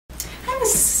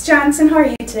Mrs. Johnson, how are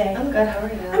you today? I'm good, how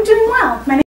are you? I'm doing well.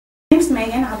 My name's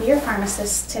Megan. I'll be your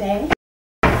pharmacist today.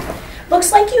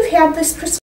 Looks like you've had this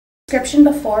prescription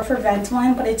before for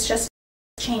Ventolin, but it's just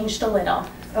changed a little.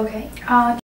 Okay.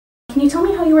 Can you tell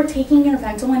me how you were taking your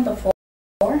Ventolin before?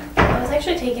 I was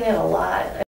actually taking it a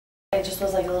lot. I just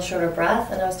was like a little short of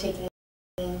breath, and I was taking,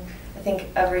 I think,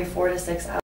 every 4 to 6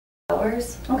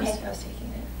 hours. Okay. I was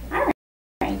taking it. All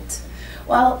right.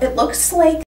 Well, it looks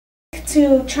like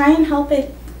to try and help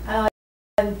it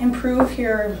improve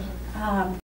your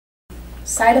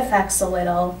side effects a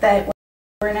little, that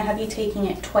we're going to have you taking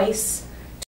it twice,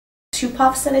 2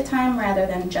 puffs at a time rather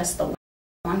than just the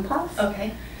 1 puff.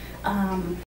 Okay.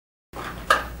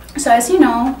 So as you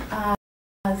know,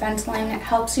 Ventolin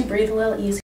helps you breathe a little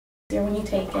easier when you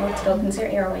take it. It opens your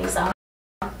airways up.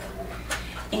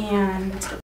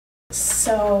 And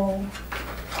so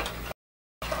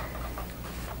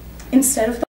instead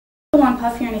of the 1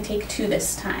 puff, you're going to take 2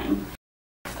 this time.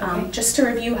 Okay. Just to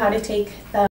review how to take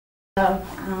the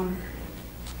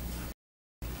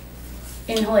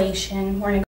inhalation,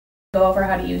 we're going to go over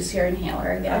how to use your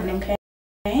inhaler again,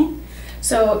 okay?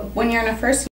 So when you're going to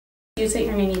first use it,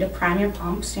 you're going to need to prime your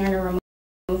pump. So you're going to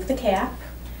remove the cap,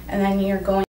 and then you're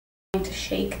going to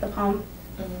shake the pump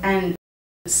and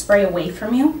spray away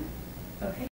from you.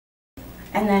 Okay.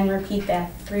 And then repeat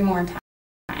that 3 more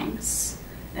times,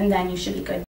 and then you should be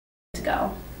good to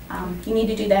go. You need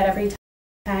to do that every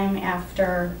time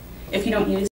after, if you don't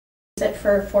use it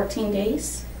for 14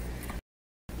 days,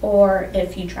 or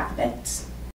if you drop it.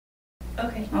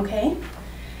 Okay. Okay?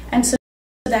 And so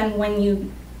then when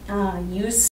you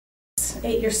use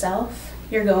it yourself,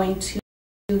 you're going to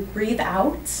breathe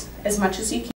out as much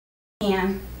as you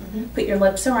can. Put your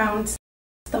lips around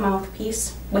the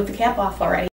mouthpiece with the cap off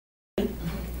already.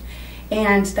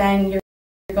 And then you're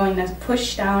going to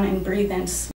push down and breathe in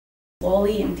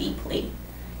slowly and deeply.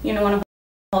 You're going to want to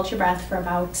hold your breath for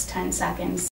about 10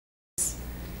 seconds.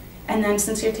 And then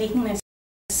since you're taking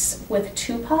this with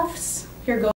 2 puffs,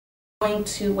 you're going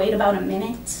to wait about a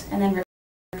minute and then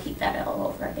repeat that all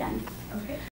over again.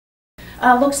 Okay.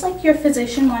 Looks like your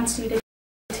physician wants you to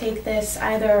take this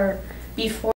either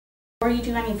before you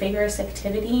do any vigorous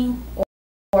activity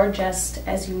or just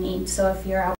as you need. So if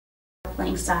you're out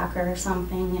playing soccer or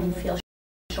something and feel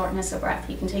shortness of breath,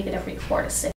 you can take it every 4 to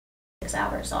 6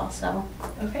 hours also.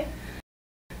 Okay.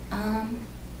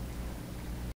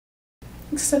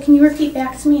 So can you repeat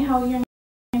back to me how you're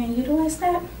going to utilize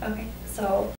that? Okay.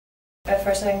 So at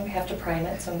first I have to prime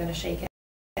it, so I'm going to shake it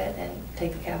and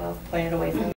take the cap off, point it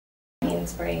away from me and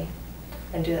spray,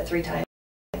 and do that 3 times.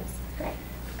 Right.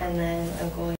 And then I'm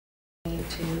going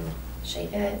to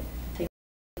shake it, take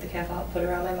the cap off, put it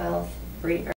around my mouth,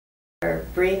 breathe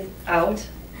out,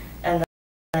 and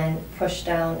then push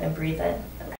down and breathe in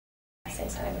at the same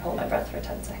time and hold my breath for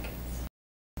 10 seconds.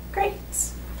 Great.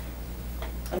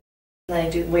 And then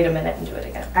I wait a minute and do it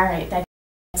again. All right,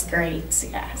 that's great,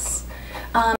 yes.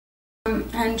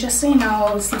 And just so you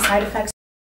know, some side effects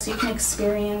you can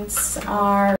experience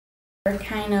are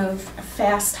kind of a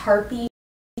fast heartbeat,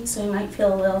 so you might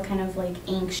feel a little kind of like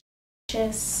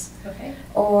anxious. Okay.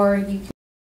 Or you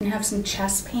can have some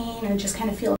chest pain or just kind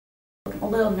of feel a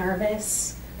little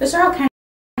nervous. Those are all kind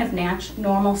of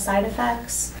normal side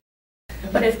effects.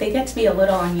 But if they get to be a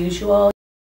little unusual,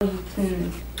 you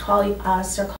can call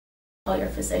us or call your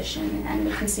physician, and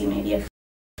we can see maybe if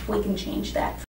we can change that